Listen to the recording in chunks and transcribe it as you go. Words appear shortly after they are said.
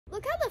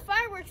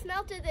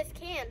melted this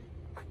can.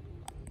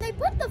 They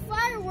put the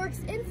fireworks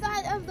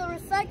inside of the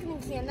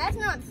recycling can. That's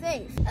not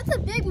safe. That's a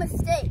big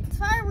mistake.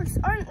 Fireworks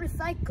aren't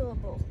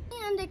recyclable.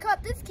 And they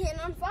caught this can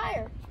on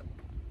fire.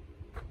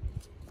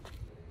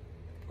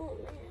 Oh,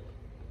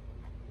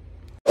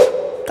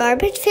 man.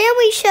 Garbage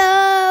Family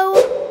Show.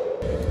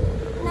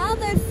 Now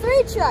there's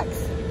 3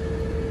 trucks.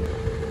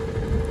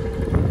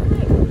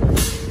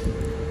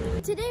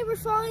 Today we're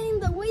following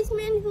the Waste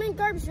Management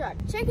garbage truck.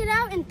 Check it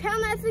out and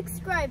pound that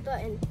subscribe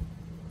button.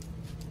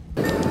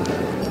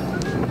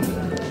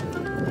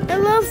 I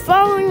love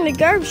following the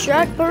garbage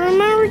truck, but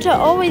remember to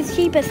always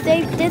keep a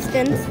safe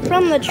distance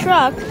from the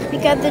truck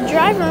because the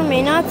driver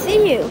may not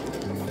see you.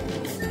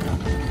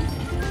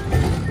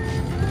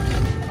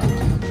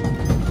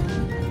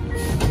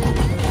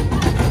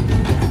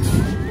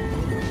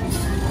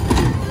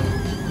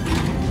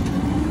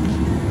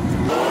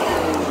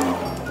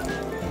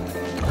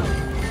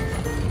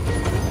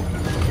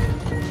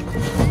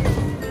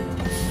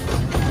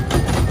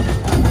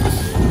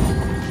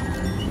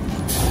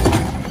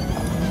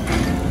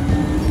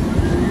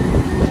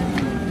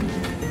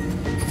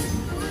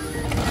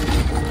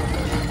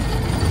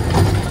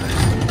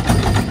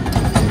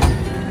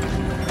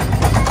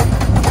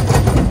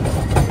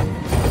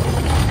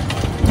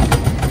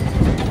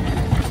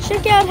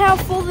 Check out how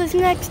full this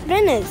next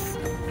bin is.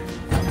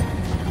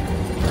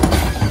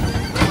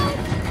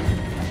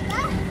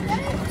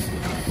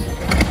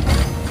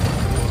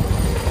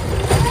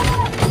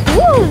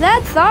 Woo,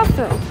 that's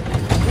awesome.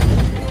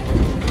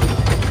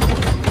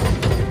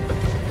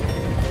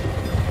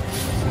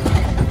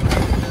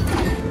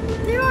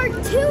 There are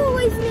 2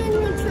 waste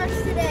management trucks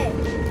today.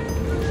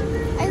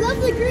 I love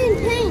the green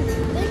paint.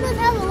 They must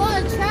have a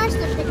lot of trash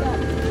to pick up.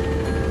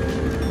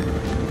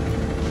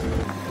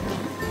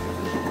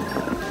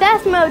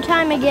 Fast mode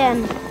time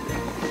again.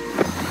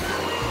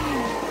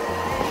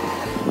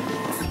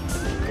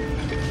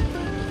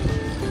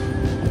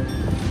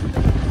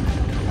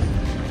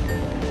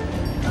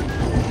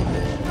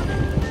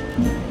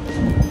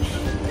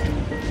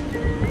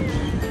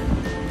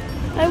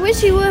 I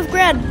wish you would have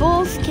grabbed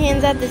both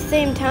cans at the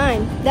same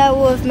time. That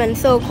would have been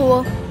so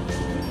cool.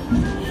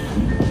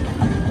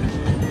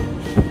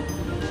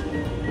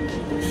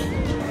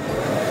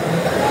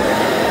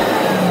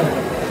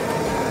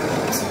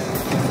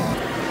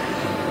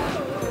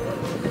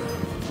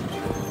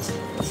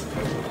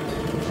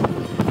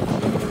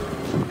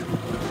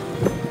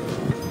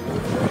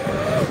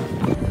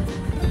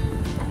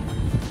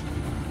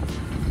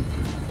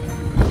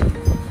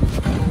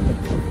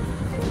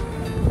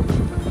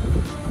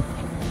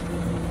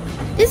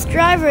 This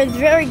driver is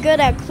very good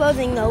at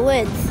closing the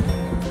lids.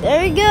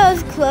 There he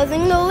goes,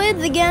 closing the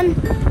lids again.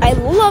 I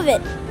love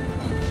it.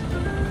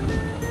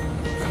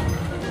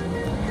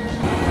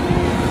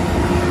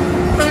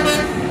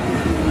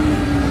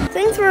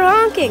 Thanks for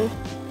honking.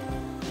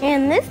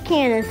 And this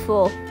can is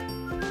full.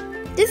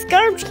 This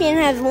garbage can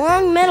has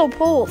long metal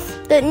poles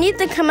that need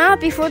to come out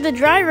before the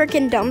driver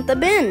can dump the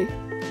bin.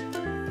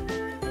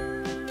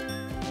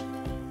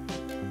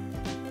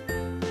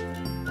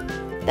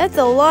 That's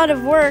a lot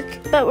of work,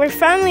 but we're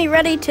finally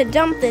ready to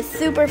dump this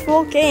super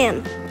full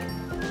can.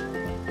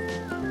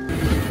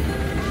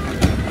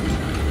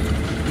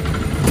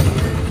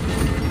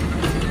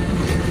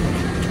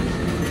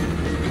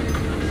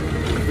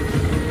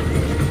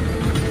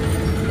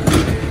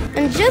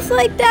 And just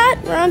like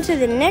that, we're on to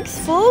the next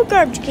full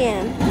garbage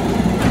can.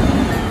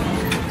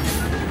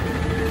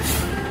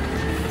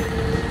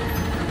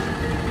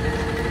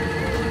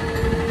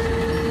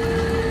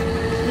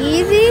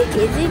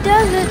 Easy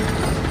does it.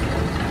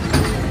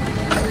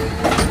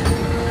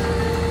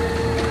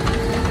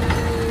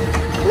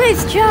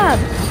 Nice job!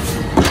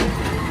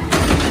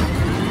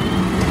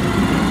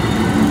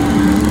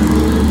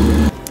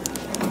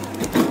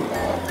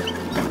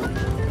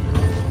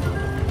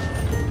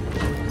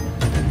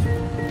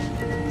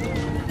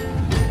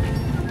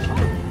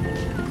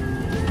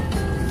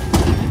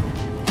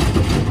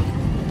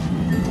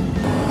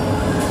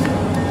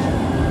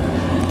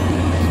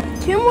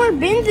 2 more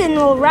bins and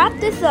we'll wrap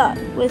this up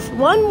with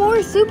 1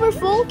 more super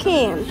full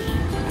can.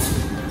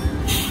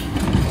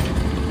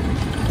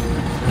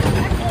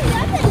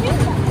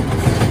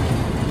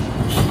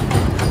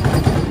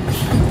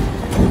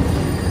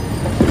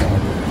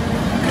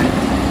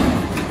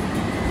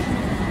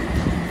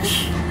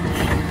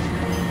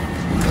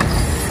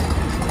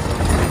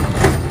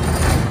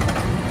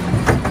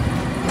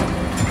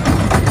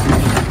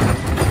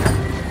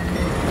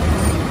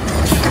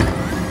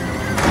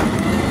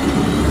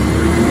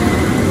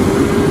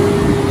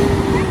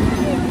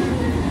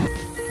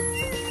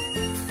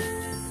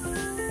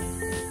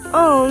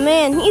 Oh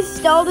man, he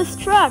stalled his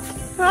truck.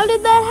 How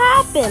did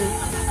that happen?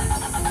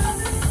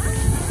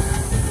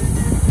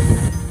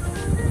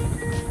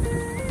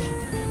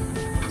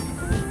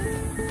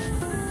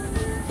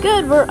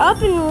 Good, we're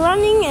up and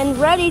running and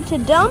ready to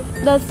dump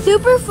the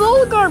super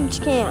full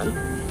garbage can.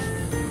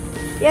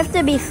 You have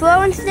to be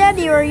slow and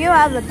steady or you'll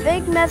have a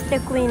big mess to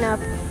clean up.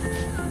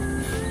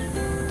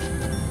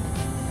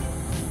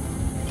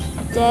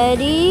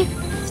 Steady,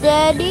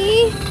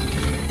 steady.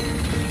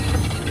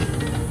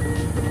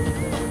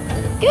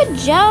 Good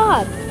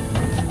job.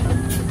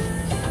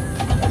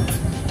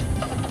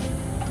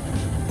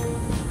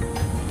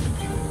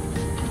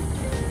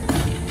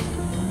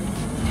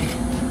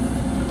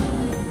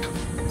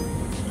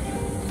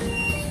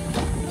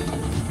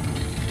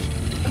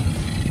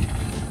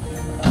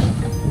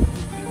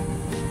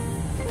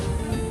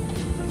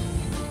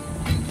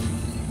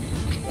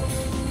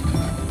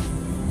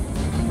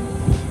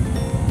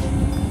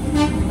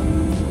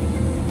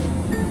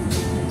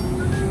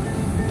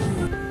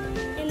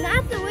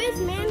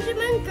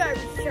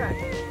 Garbage truck.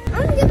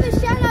 I'm gonna give a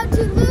shout out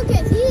to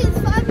Lucas. He is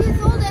 5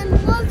 years old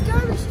and loves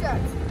garbage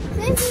trucks.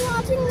 Thanks for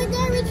watching the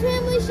Garbage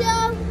Family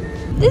Show.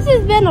 This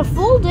has been a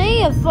full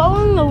day of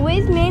following the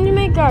Waste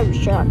Management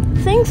garbage truck.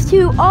 Thanks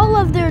to all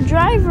of their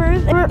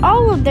drivers for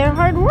all of their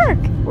hard work.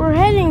 We're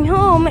heading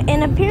home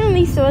and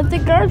apparently so is the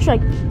garbage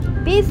truck.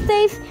 Be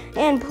safe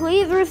and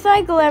please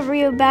recycle,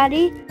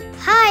 everybody.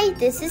 Hi,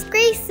 this is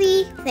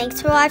Gracie.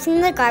 Thanks for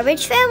watching the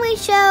Garbage Family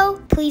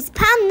Show. Please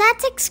pound that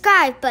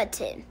subscribe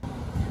button.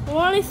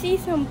 Want to see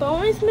some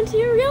bonus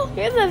material?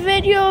 Here's a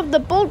video of the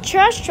Bolt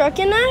trash truck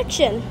in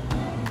action.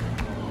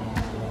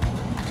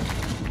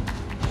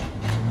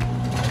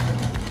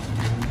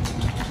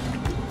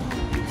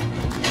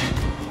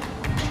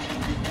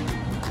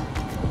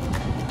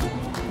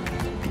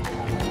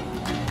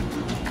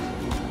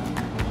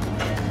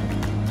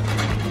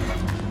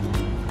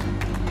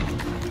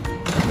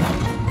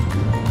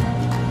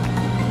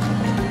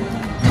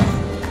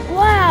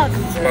 Wow,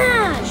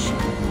 smash!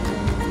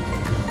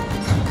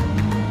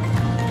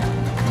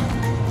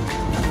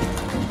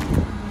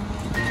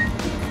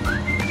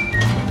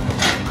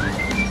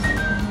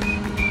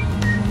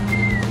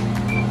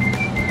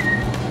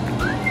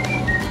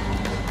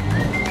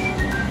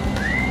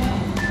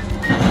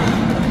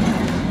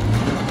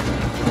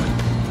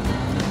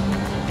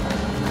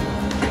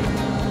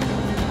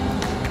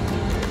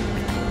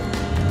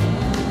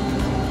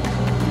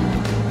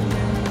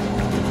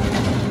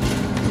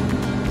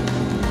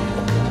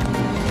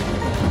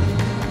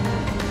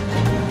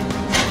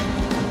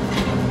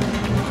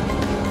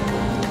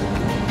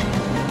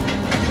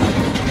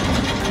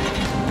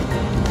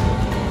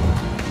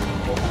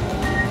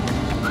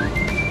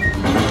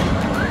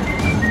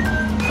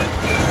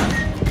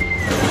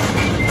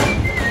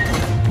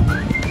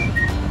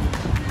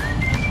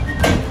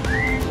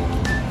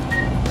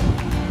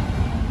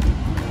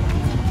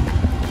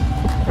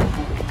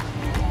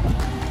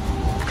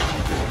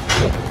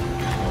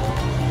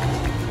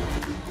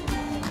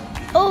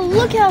 Oh,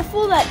 look how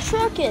full that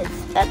truck is.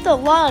 That's a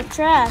lot of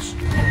trash.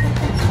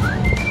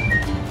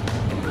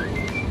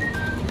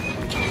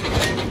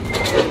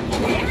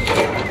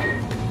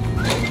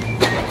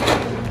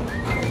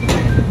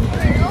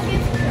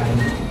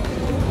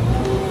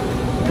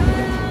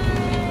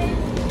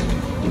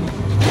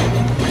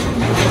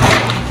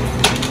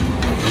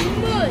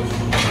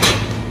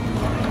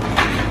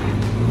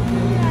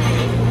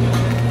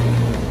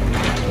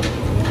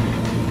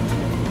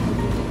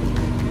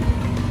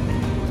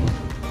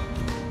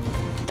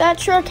 That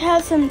truck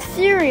has some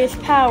serious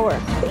power.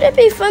 Would it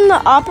be fun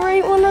to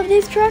operate one of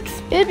these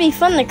trucks? It would be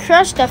fun to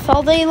crush stuff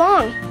all day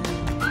long.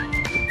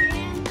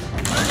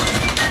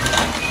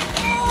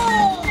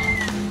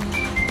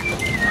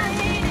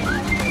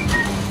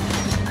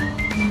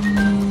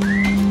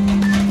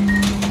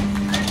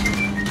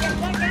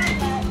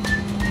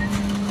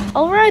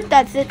 Alright,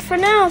 that's it for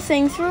now.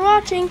 Thanks for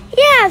watching.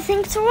 Yeah,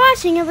 thanks for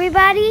watching,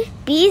 everybody.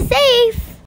 Be safe.